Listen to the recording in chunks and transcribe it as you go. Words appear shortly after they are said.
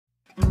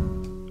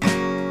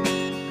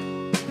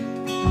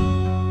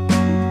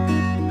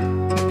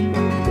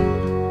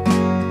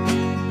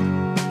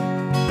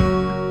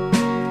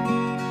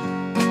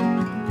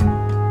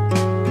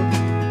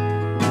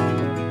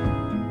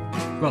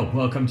Well,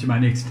 welcome to my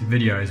next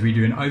video as we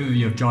do an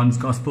overview of John's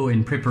Gospel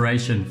in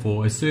preparation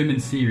for a sermon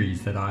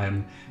series that I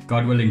am,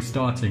 God willing,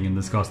 starting in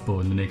this Gospel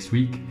in the next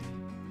week.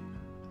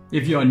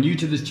 If you are new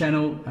to this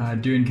channel, I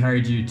do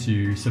encourage you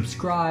to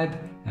subscribe,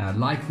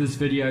 like this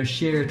video,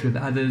 share it with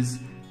others.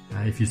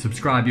 If you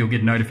subscribe, you'll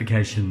get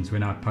notifications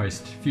when I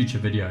post future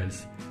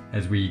videos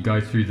as we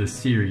go through this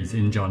series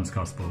in John's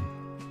Gospel.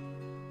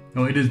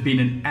 Well, it has been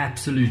an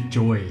absolute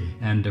joy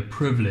and a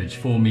privilege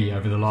for me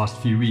over the last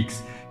few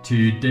weeks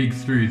to dig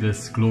through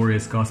this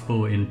glorious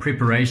gospel in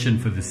preparation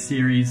for this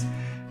series.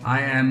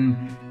 I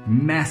am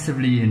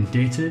massively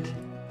indebted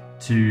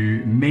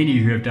to many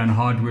who have done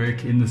hard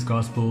work in this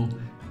gospel,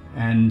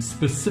 and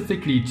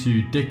specifically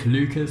to Dick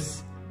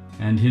Lucas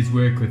and his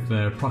work with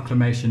the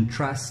Proclamation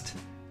Trust,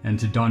 and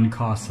to Don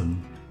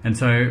Carson. And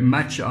so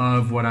much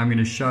of what I'm going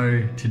to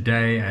show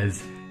today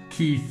as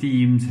key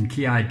themes and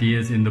key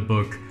ideas in the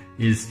book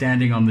is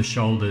standing on the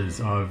shoulders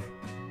of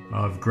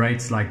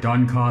greats like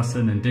Don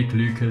Carson and Dick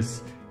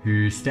Lucas,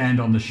 who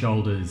stand on the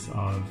shoulders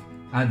of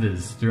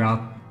others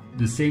throughout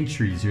the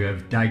centuries who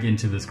have dug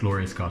into this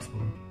glorious gospel.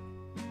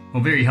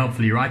 Well, very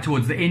helpfully, right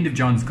towards the end of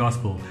John's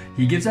gospel,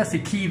 he gives us a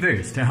key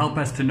verse to help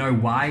us to know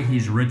why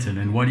he's written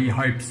and what he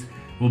hopes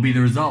will be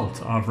the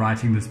result of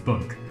writing this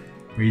book,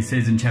 where he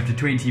says in chapter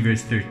 20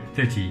 verse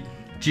 30,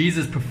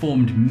 Jesus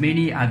performed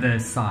many other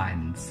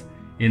signs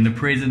in the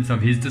presence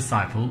of his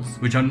disciples,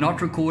 which are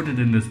not recorded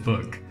in this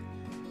book,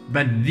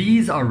 but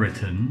these are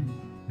written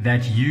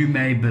that you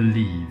may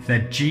believe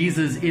that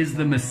Jesus is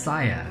the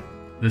Messiah,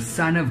 the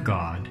Son of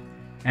God,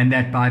 and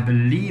that by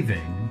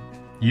believing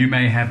you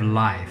may have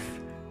life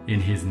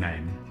in his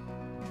name.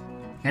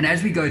 And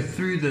as we go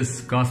through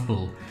this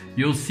gospel,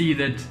 you'll see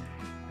that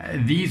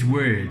these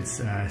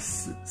words,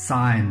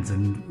 signs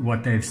and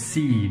what they've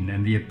seen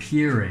and the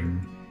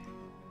appearing,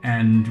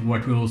 and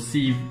what we'll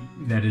see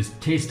that is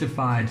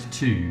testified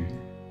to,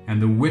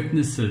 and the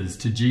witnesses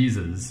to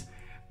Jesus,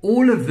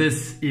 all of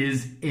this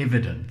is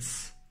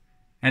evidence.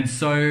 And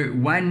so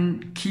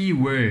one key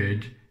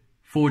word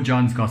for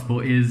John's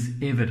Gospel is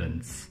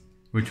evidence,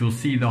 which we'll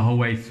see the whole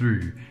way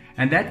through.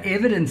 And that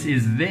evidence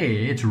is there,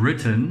 it's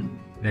written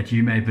that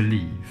you may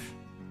believe.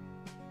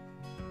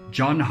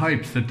 John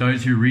hopes that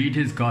those who read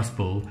his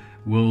Gospel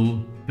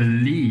will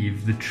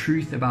believe the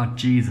truth about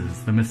Jesus,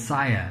 the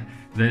Messiah,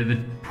 the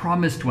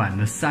promised one,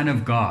 the Son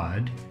of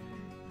God.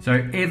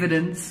 So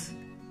evidence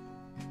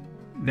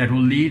that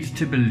will lead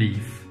to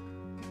belief.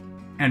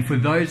 And for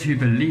those who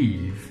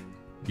believe,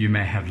 you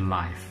may have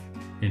life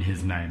in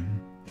his name.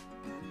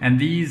 And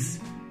these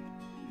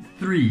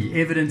three,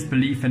 evidence,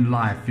 belief, and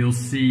life, you'll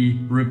see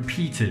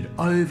repeated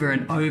over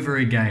and over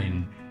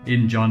again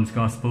in John's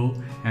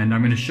Gospel. And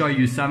I'm going to show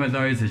you some of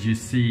those as you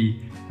see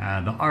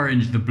the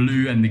orange, the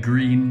blue, and the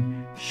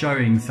green,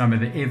 showing some of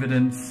the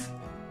evidence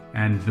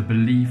and the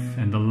belief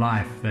and the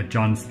life that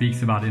John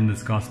speaks about in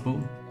this Gospel.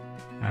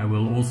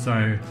 We'll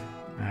also,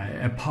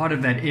 a part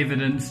of that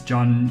evidence,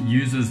 John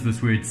uses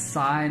this word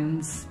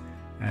signs.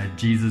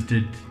 Jesus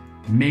did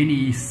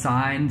many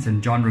signs,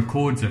 and John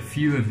records a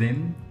few of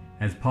them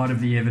as part of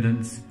the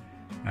evidence.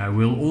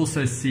 We'll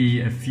also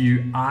see a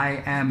few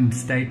I am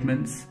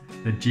statements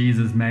that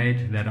Jesus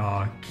made that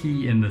are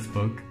key in this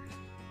book.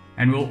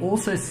 And we'll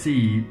also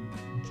see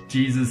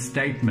Jesus'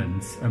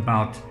 statements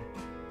about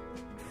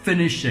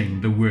finishing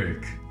the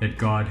work that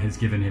God has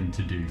given him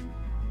to do.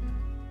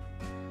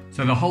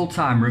 So the whole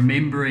time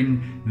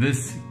remembering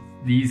these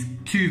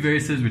two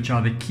verses, which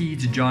are the key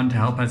to John to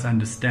help us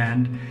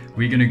understand,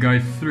 we're going to go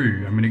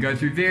through. I'm going to go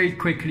through very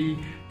quickly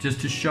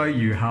just to show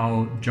you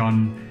how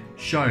John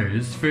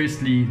shows,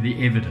 firstly,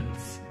 the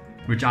evidence,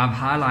 which I've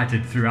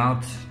highlighted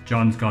throughout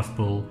John's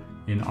Gospel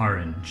in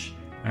orange.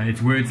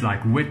 It's words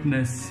like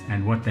witness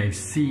and what they've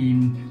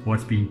seen,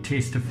 what's been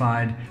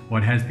testified,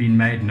 what has been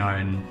made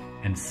known,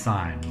 and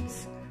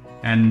signs.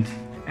 And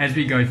as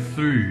we go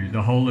through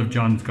the whole of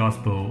John's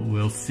Gospel,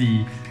 we'll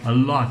see a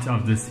lot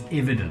of this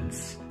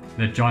evidence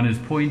that John is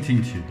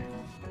pointing to.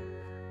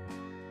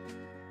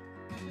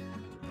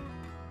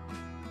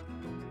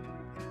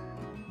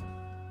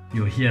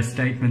 You'll hear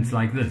statements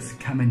like this: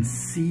 come and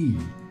see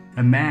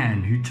a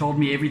man who told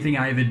me everything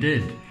I ever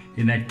did,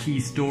 in that key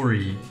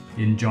story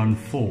in John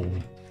 4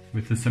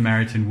 with the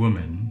Samaritan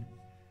woman.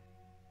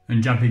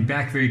 And jumping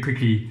back very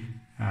quickly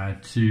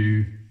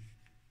to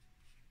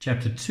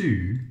chapter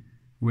 2,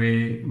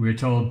 where we're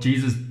told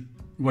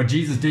what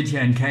Jesus did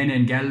here in Cana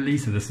in Galilee,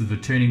 so this is the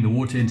turning the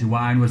water into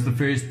wine, was the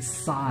first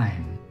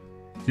sign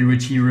through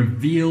which he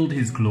revealed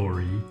his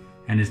glory,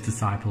 and his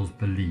disciples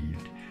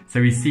believed. So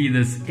we see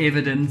this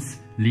evidence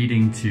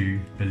leading to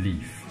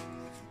belief.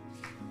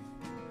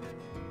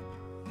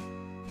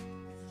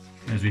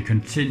 As we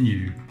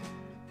continue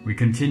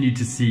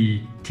to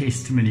see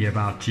testimony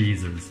about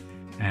Jesus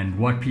and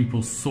what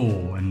people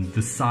saw and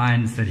the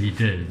signs that he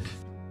did.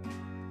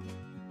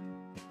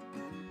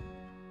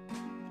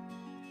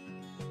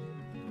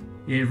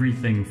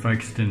 Everything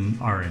focused in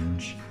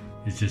orange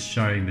is just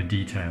showing the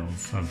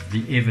details of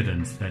the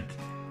evidence that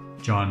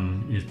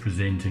John is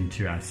presenting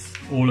to us,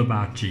 all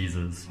about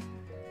Jesus,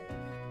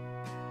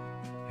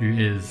 who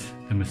is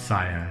the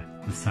Messiah,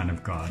 the Son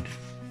of God.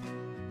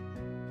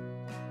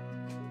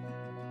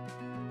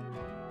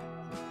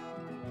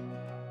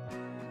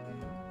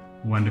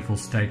 Wonderful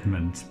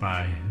statement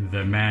by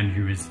the man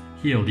who was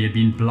healed. He had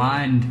been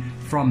blind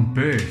from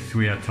birth,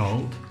 we are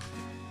told,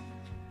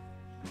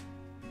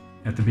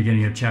 at the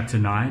beginning of chapter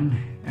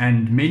 9.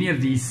 And many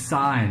of these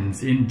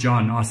signs in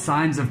John are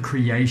signs of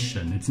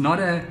creation. It's not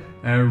a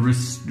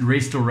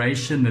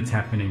restoration that's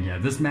happening here.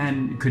 This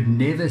man could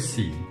never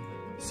see.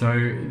 So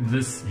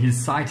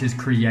his sight is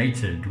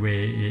created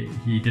where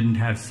he didn't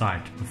have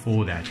sight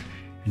before that.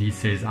 And he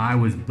says, I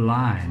was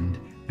blind,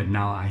 but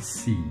now I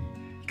see.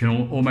 You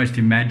can almost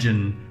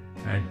imagine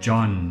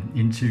John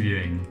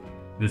interviewing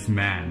this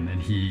man,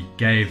 and he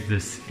gave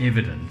this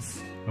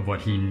evidence of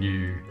what he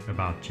knew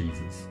about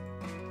Jesus.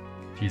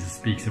 Jesus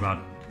speaks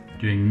about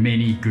doing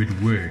many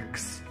good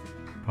works,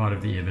 part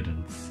of the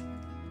evidence.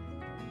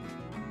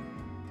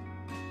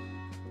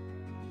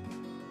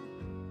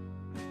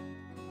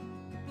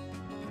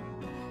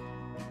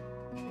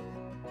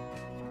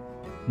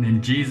 And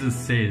then Jesus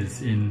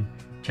says in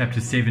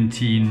chapter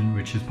 17,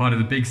 which is part of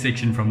the big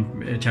section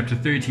from chapter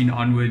 13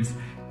 onwards,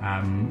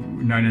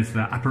 known as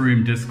the Upper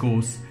Room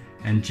Discourse,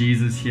 and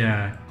Jesus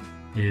here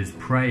is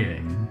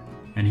praying,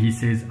 and he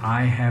says,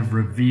 I have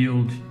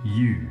revealed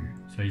you.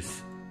 So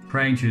he's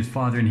praying to his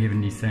Father in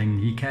heaven. He's saying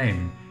he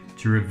came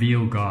to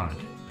reveal God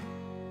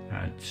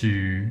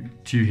to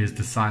his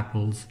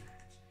disciples,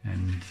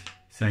 and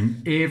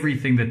saying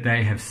everything that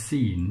they have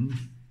seen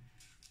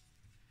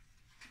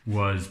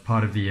was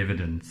part of the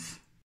evidence.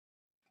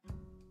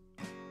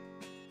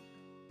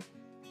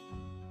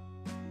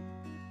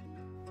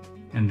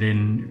 And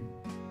then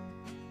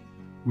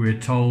we're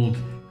told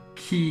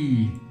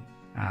key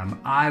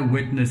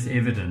eyewitness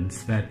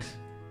evidence that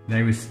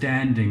they were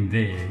standing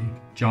there.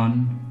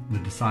 John, the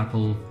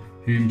disciple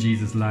whom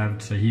Jesus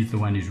loved, so he's the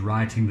one who's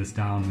writing this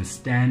down, was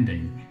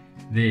standing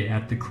there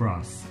at the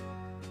cross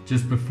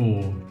just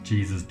before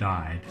Jesus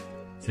died.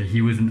 So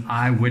he was an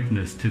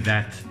eyewitness to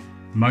that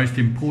most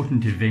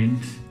important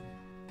event.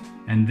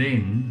 And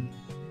then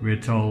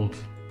we're told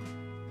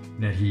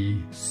that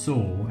he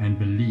saw and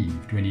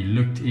believed when he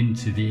looked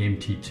into the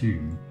empty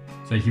tomb.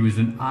 So he was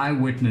an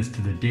eyewitness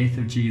to the death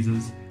of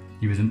Jesus.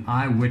 He was an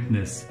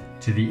eyewitness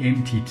to the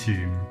empty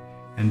tomb.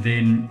 And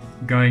then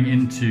going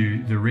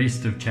into the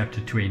rest of chapter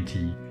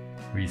 20,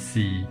 we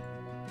see,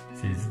 it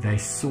says, they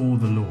saw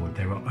the Lord.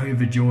 They were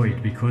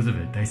overjoyed because of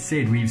it. They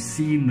said, we've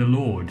seen the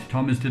Lord.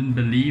 Thomas didn't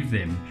believe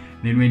them.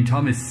 Then when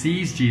Thomas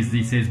sees Jesus,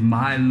 he says,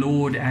 my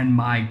Lord and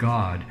my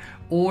God.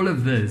 All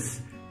of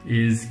this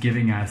is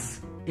giving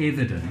us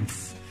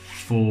evidence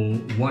for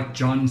what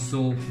John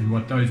saw and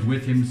what those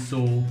with him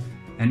saw.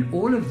 And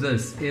all of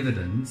this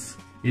evidence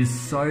is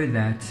so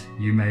that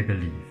you may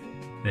believe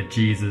that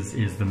Jesus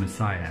is the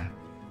Messiah.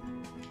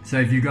 So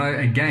if you go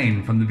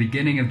again from the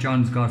beginning of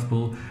John's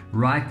Gospel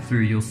right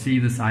through, you'll see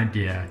this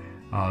idea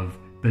of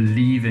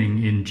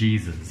believing in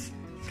Jesus.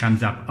 It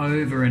comes up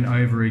over and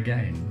over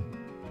again.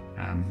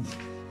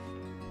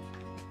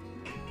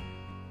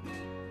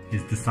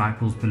 His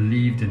disciples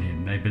believed in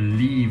him. They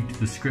believed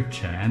the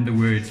scripture and the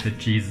words that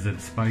Jesus had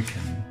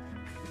spoken.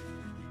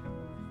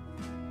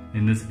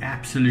 In this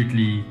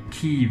absolutely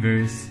key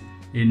verse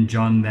in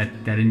John that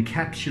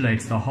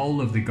encapsulates the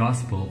whole of the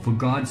gospel, for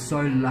God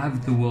so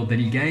loved the world that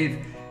he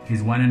gave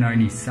his one and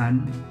only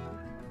Son,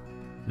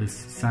 this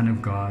Son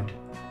of God,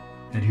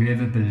 that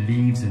whoever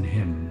believes in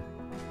him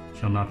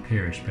shall not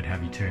perish but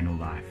have eternal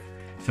life.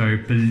 So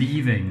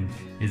believing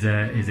is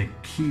a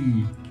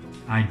key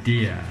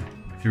idea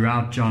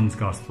throughout John's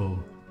Gospel.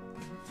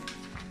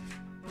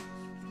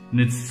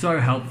 And it's so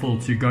helpful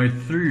to go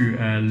through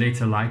a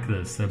letter like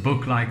this, a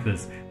book like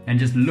this, and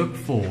just look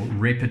for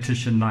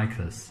repetition like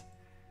this.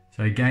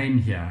 So again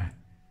here,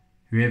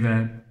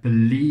 whoever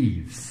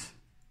believes,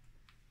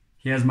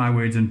 hears my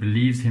words and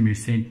believes him who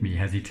sent me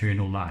has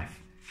eternal life.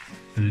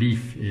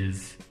 Belief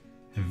is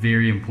a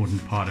very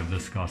important part of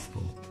this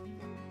gospel.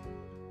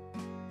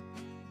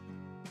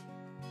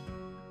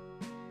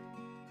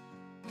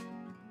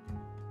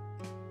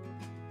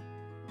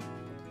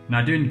 And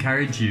I do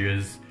encourage you,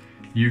 as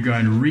you go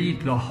and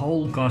read the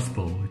whole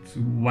gospel, it's a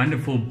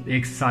wonderful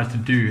exercise to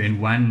do in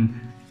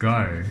one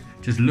go.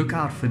 Just look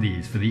out for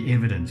these, for the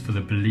evidence, for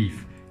the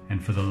belief,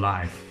 and for the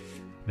life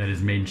that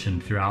is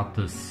mentioned throughout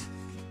this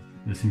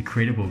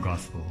incredible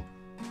gospel.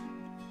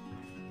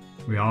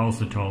 We are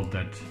also told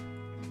that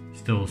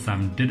still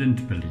some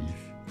didn't believe.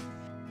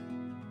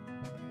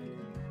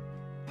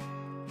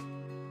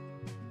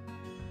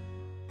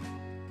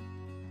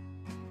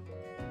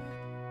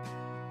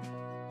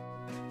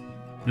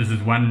 This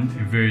is one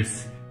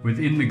verse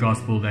within the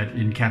gospel that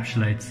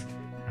encapsulates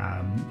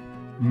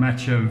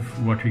much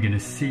of what we're going to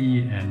see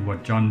and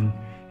what John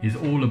is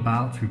all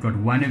about. We've got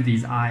one of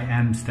these I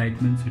am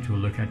statements, which we'll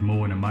look at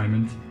more in a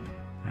moment.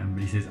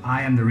 But he says,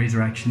 I am the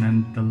resurrection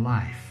and the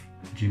life,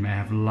 that you may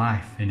have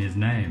life in his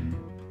name.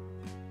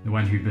 The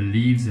one who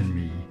believes in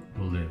me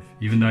will live,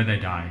 even though they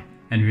die.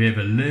 And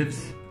whoever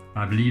lives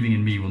by believing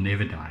in me will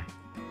never die.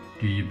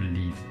 Do you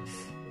believe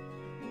this?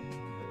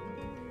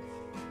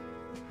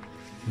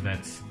 So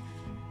that's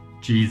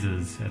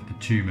Jesus at the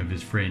tomb of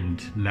his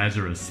friend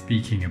Lazarus,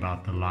 speaking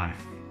about the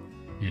life,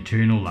 the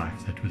eternal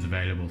life that was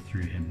available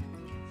through him.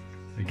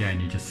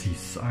 Again, you just see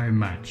so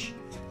much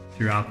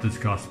throughout this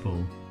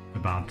gospel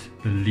about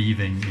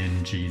believing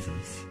in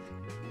Jesus.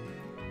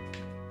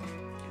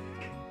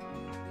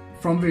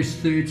 From verse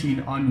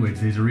 13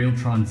 onwards, there's a real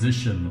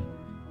transition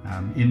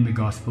in the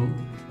gospel.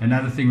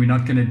 Another thing, we're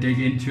not going to dig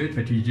into it,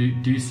 but you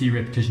do see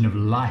repetition of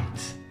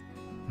light,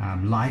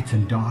 light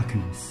and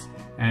darkness.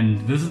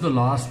 And this is the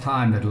last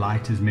time that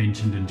light is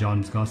mentioned in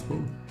John's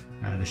gospel.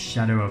 The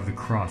shadow of the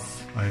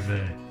cross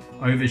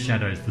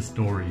overshadows the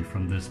story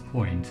from this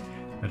point.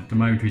 But at the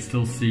moment, we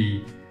still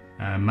see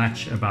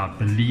much about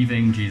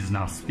believing. Jesus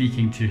now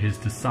speaking to his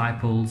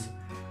disciples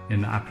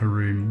in the upper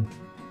room.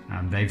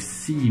 They've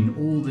seen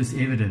all this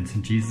evidence,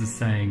 and Jesus is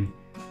saying,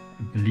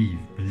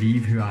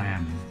 believe who I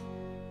am.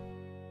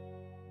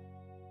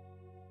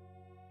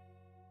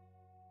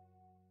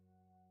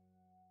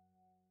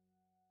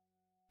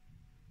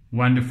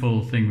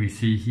 Wonderful thing we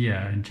see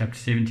here in chapter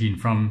 17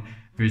 from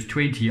verse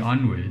 20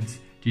 onwards.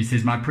 Jesus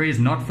says, my prayer is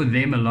not for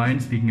them alone,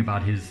 speaking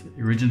about his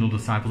original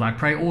disciples. I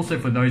pray also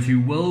for those who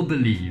will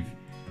believe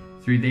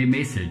through their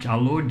message. Our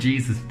Lord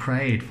Jesus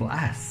prayed for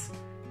us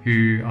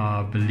who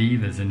are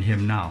believers in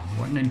him now.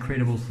 What an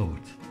incredible thought.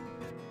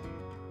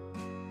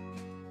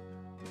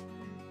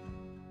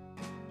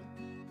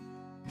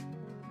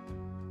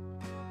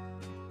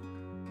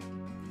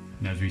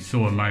 And as we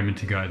saw a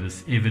moment ago,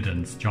 this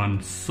evidence, John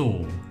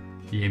saw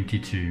the empty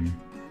tomb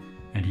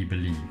and he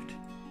believed.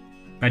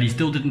 But he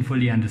still didn't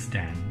fully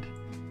understand.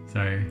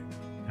 So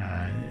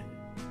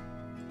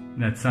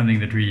that's something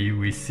that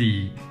we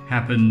see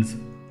happens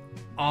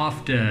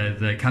after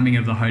the coming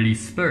of the Holy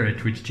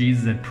Spirit, which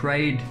Jesus had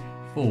prayed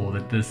for,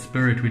 that the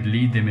Spirit would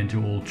lead them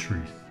into all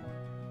truth.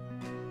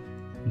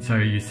 And so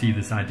you see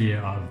this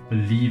idea of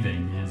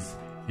believing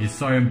is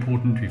so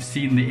important. We've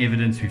seen the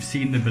evidence, we've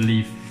seen the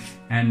belief,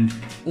 and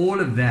all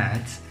of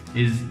that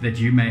is that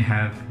you may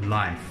have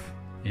life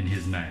in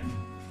his name.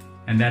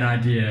 And that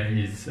idea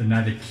is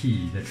another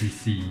key that we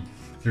see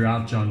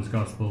throughout John's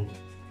Gospel.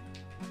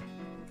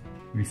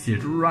 We see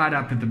it right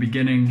up at the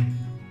beginning.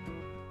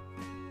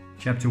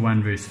 Chapter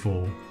 1 verse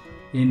 4,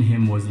 in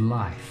him was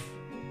life,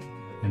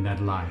 and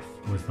that life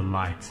was the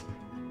light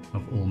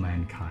of all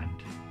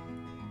mankind.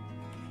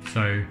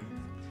 So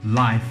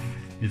life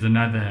is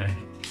another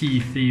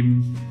key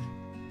theme.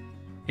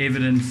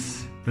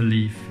 Evidence,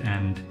 belief,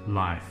 and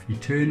life,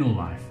 eternal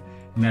life.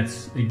 And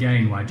that's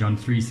again why John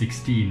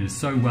 3:16 is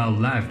so well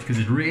loved, because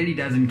it really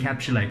does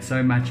encapsulate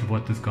so much of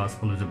what this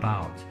gospel is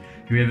about.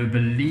 Whoever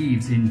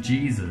believes in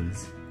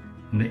Jesus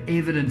and the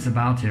evidence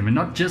about him, and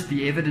not just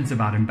the evidence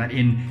about him, but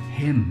in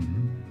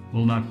him,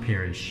 will not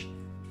perish,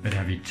 but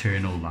have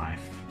eternal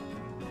life.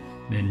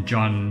 Then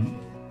John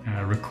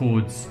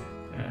records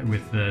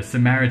with the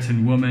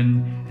Samaritan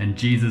woman, and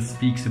Jesus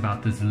speaks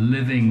about this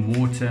living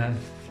water.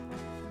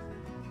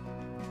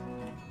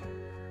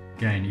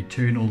 Again,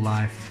 eternal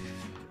life.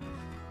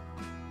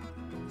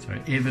 So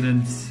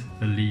evidence,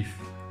 belief,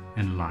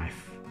 and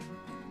life.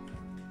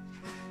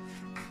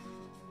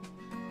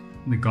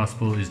 The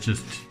gospel is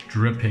just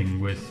dripping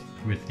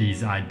with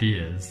these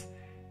ideas,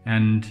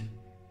 and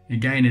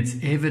again, it's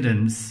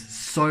evidence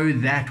so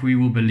that we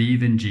will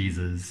believe in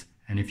Jesus,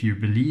 and if you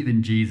believe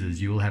in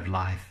Jesus, you will have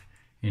life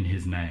in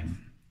his name.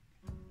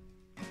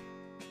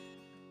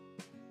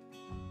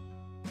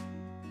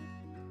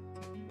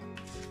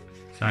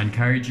 So I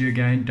encourage you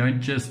again,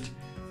 don't just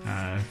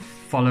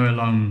follow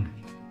along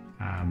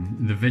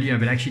the video,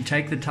 but actually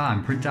take the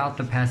time, print out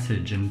the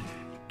passage and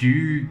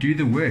do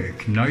the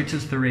work.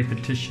 Notice the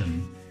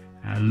repetition.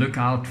 Look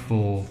out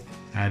for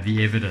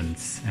the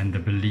evidence and the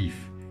belief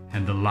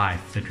and the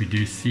life that we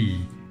do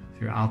see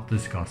throughout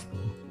this gospel.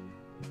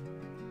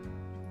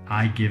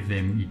 I give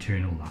them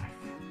eternal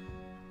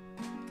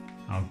life,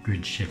 our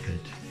good shepherd.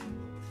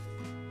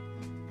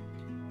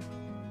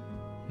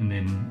 And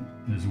then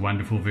this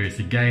wonderful verse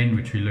again,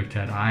 which we looked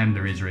at, I am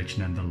the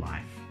resurrection and the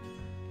life.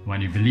 The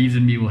one who believes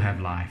in me will have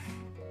life.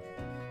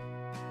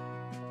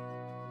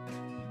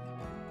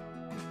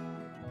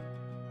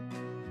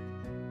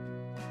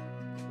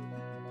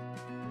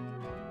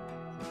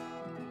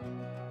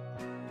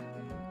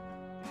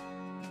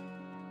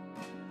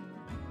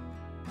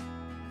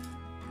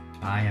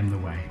 I am the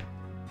way,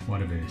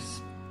 what a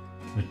verse,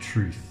 the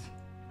truth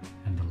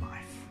and the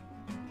life.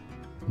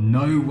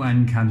 No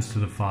one comes to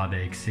the Father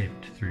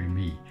except through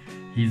me.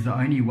 He's the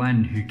only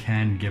one who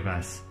can give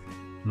us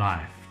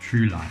life,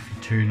 true life,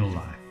 eternal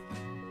life.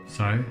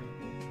 So,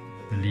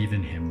 believe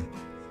in him.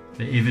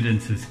 The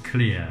evidence is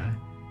clear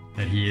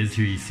that he is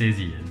who he says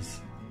he is,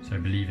 so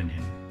believe in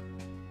him.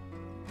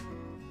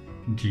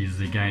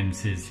 Jesus again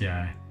says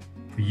here,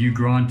 for you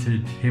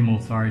granted him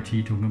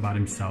authority, talking about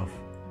himself,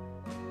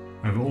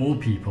 over all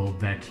people,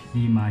 that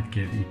he might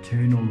give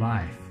eternal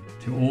life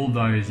to all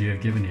those you have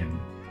given him.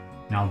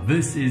 Now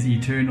this is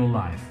eternal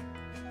life,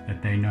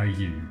 that they know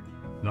you,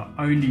 the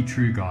only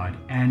true God,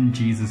 and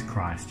Jesus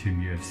Christ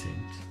whom you have sent.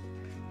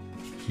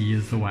 He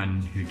is the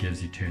one who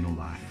gives eternal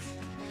life.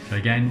 So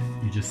again,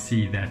 you just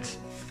see that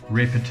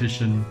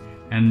repetition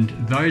And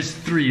those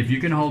three, if you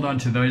can hold on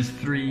to those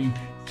three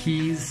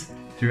keys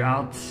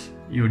throughout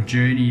your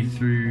journey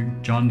through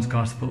John's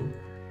Gospel,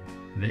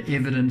 the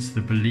evidence,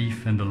 the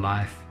belief, and the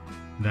life,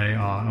 they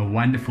are a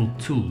wonderful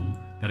tool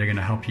that are going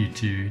to help you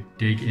to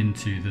dig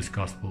into this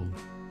Gospel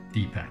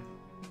deeper.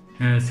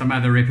 Some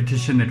other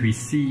repetition that we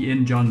see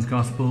in John's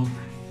Gospel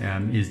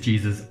is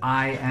Jesus'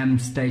 I am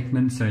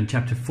statement. So in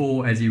chapter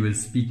 4, as he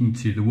was speaking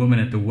to the woman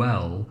at the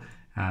well,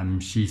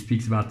 she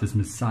speaks about this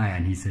Messiah,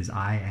 and he says,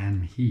 I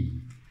am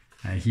he.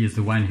 He is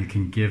the one who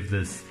can give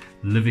this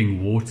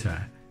living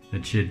water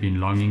that she had been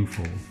longing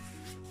for.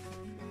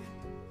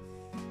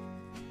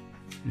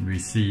 And we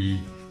see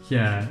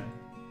here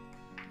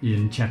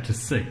in chapter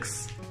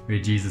 6 where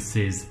Jesus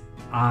says,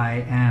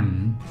 I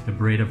am the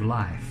bread of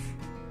life.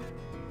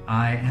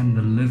 I am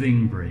the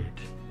living bread.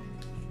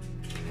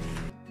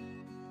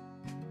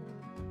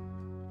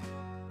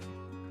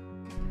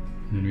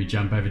 And then we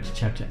jump over to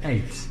chapter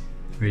 8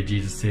 where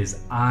Jesus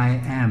says, I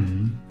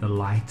am the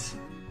light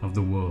of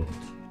the world.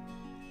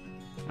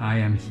 I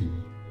am he.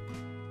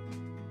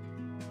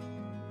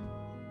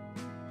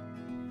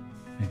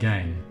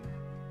 Again,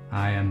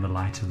 I am the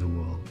light of the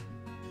world.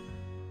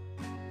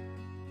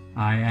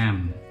 I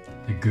am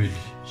the good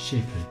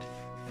shepherd.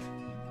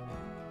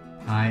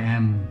 I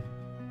am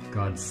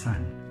God's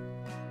Son.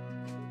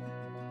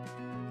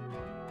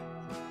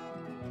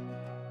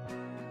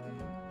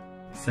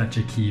 Such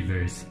a key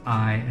verse.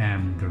 I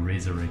am the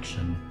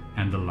resurrection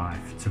and the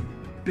life. It's a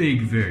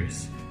big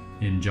verse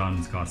in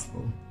John's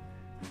Gospel.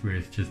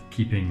 Worth just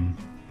keeping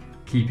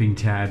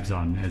tabs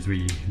on as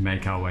we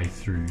make our way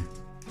through.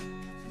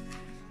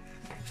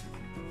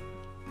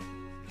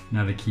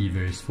 Another key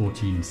verse,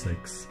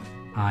 14:6.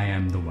 I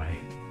am the way,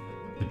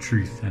 the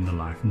truth, and the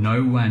life.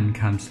 No one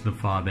comes to the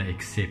Father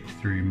except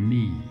through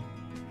me.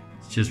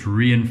 It's just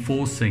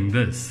reinforcing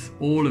this.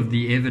 All of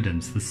the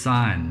evidence, the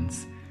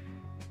signs,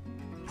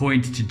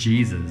 point to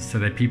Jesus so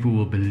that people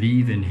will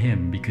believe in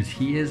him, because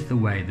he is the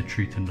way, the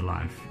truth, and the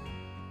life.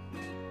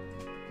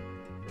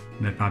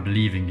 That by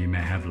believing you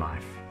may have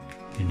life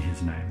in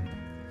his name.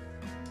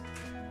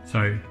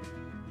 So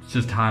it's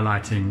just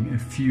highlighting a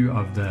few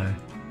of the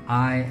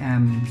I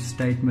am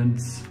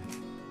statements.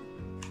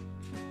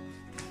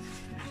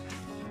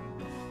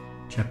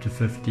 Chapter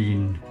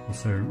 15,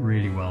 also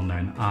really well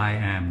known. I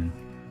am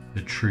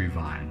the true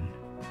vine.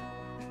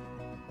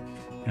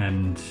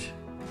 And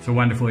it's a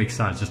wonderful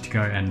exercise just to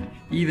go and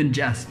even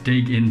just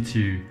dig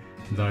into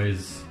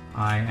those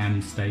I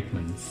am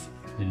statements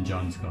in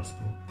John's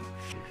Gospel.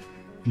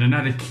 And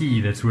another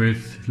key that's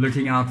worth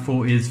looking out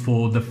for is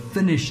for the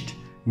finished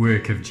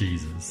work of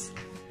Jesus.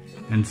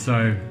 And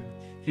so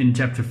in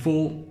chapter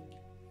 4,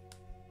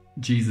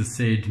 Jesus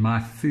said,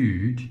 my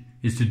food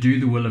is to do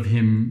the will of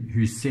him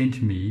who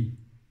sent me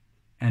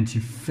and to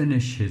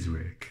finish his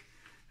work.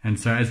 And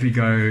so as we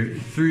go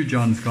through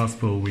John's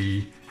Gospel,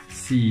 we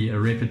see a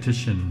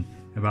repetition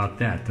about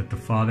that the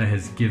Father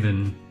has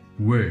given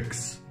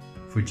works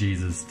for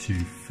Jesus to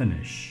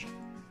finish.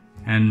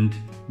 And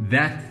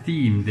that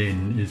theme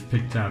then is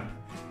picked up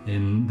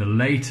in the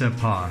later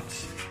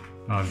part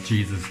of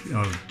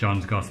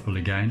John's Gospel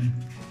again,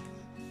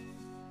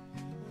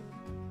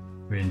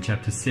 where in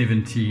chapter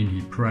 17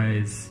 he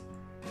prays,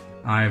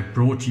 I have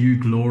brought you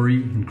glory.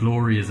 And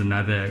glory is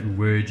another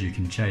word you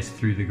can chase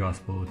through the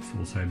Gospel. It's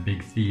also a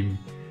big theme.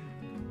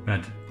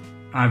 But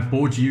I've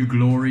brought you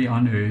glory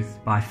on earth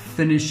by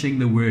finishing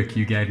the work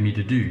you gave me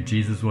to do.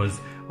 Jesus was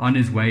on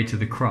his way to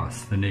the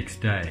cross the next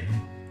day.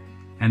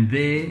 And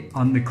there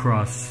on the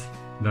cross,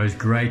 those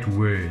great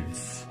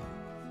words,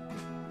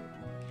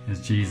 as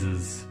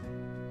Jesus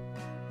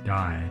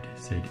died,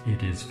 said,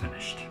 it is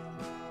finished.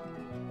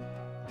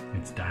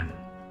 It's done.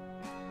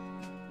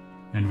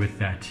 And with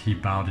that, he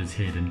bowed his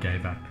head and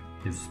gave up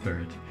his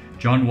spirit.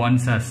 John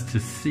wants us to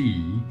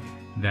see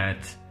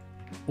that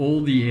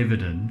all the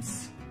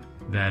evidence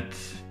that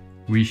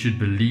we should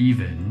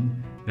believe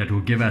in, that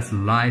will give us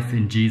life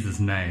in Jesus'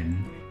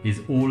 name,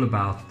 is all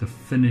about the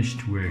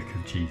finished work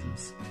of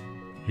Jesus.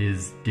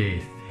 His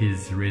death,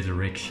 his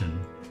resurrection,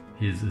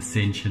 his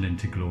ascension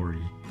into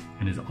glory,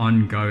 and his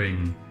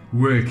ongoing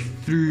work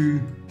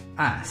through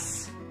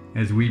us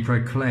as we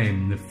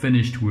proclaim the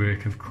finished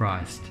work of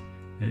Christ,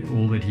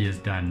 all that he has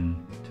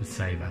done to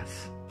save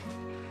us.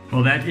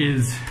 Well, that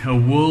is a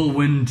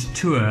whirlwind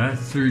tour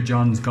through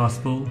John's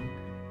Gospel.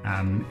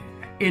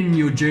 In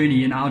your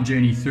journey, in our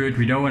journey through it,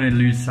 we don't want to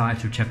lose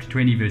sight of chapter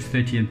 20, verse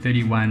 30 and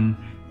 31,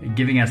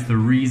 giving us the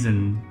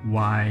reason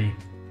why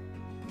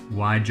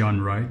John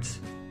wrote.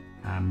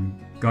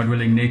 God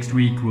willing, next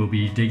week we'll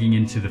be digging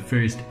into the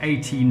first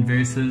 18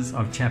 verses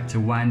of chapter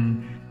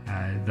 1,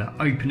 the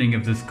opening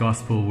of this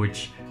gospel,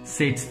 which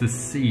sets the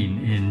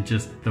scene in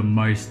just the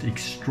most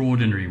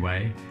extraordinary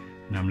way.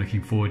 And I'm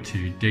looking forward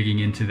to digging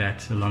into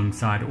that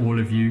alongside all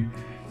of you.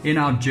 In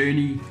our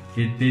journey,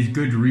 there's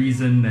good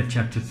reason that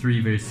chapter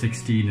 3 verse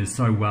 16 is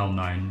so well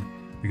known,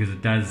 because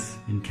it does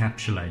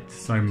encapsulate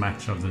so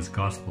much of this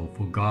gospel.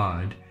 For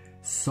God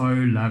so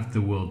loved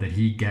the world that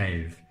he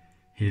gave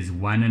his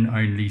one and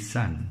only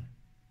Son,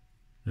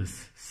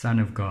 this Son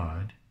of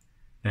God,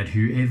 that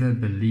whoever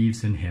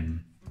believes in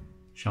him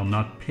shall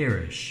not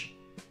perish,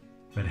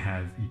 but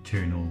have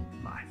eternal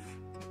life.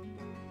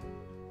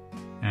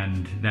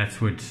 And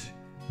that's what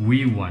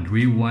we want.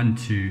 We want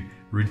to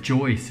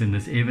rejoice in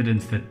this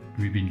evidence that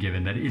we've been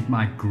given, that it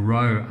might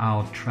grow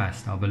our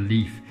trust, our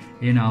belief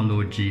in our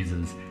Lord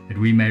Jesus, that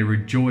we may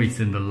rejoice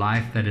in the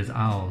life that is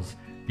ours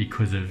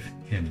because of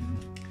him.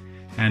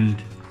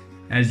 And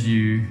as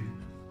you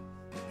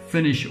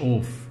finish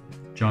off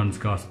John's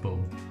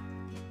Gospel,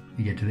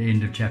 you get to the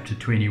end of chapter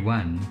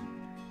 21,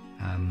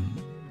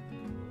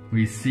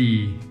 we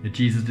see that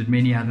Jesus did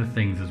many other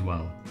things as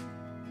well.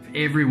 If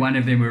every one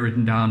of them were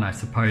written down, I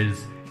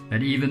suppose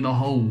that even the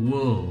whole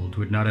world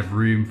would not have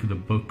room for the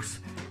books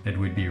that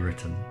would be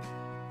written.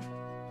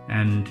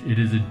 And it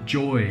is a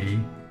joy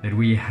that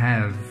we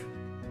have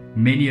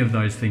many of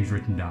those things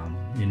written down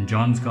in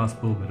John's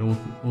Gospel, but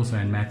also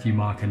in Matthew,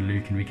 Mark, and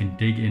Luke, and we can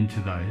dig into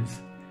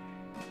those.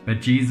 But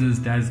Jesus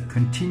does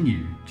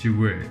continue to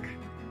work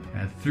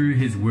through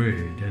his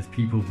word as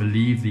people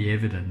believe the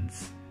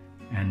evidence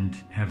and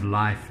have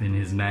life in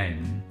his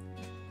name.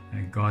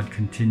 God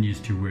continues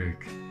to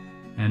work.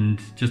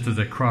 And just as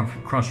a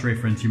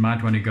cross-reference, you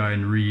might want to go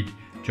and read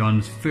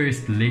John's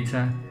first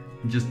letter,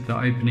 just the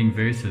opening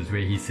verses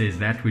where he says,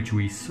 that which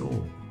we saw,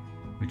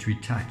 which we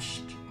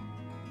touched,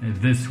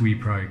 this we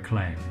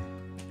proclaim.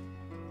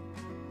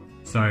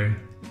 So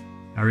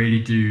I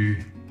really do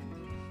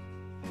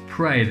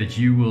pray that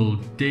you will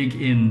dig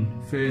in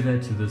further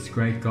to this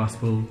great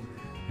gospel,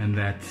 and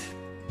that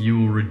you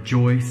will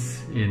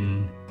rejoice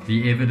in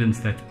the evidence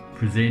that's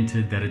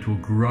presented, that it will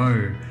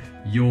grow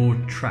your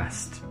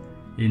trust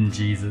in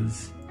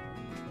Jesus.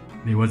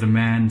 There was a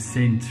man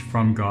sent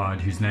from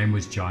God whose name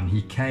was John.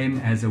 He came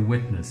as a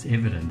witness,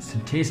 evidence, to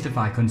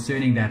testify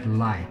concerning that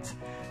light,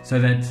 so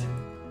that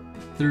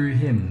through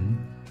him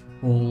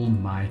all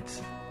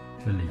might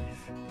believe.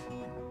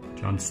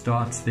 John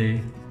starts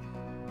there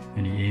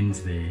and he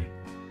ends there.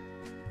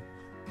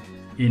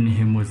 In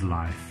him was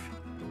life,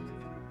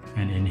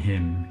 and in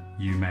him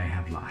you may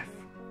have life.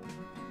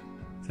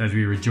 So as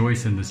we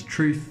rejoice in this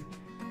truth,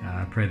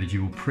 I pray that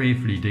you will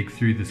prayerfully dig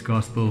through this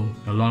gospel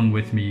along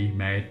with me.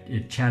 May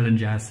it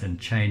challenge us and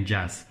change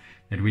us,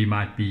 that we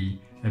might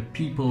be a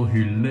people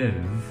who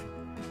live,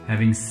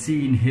 having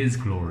seen his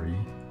glory,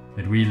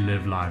 that we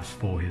live lives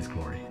for his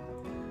glory.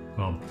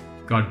 Well,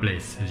 God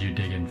bless as you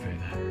dig in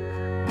further.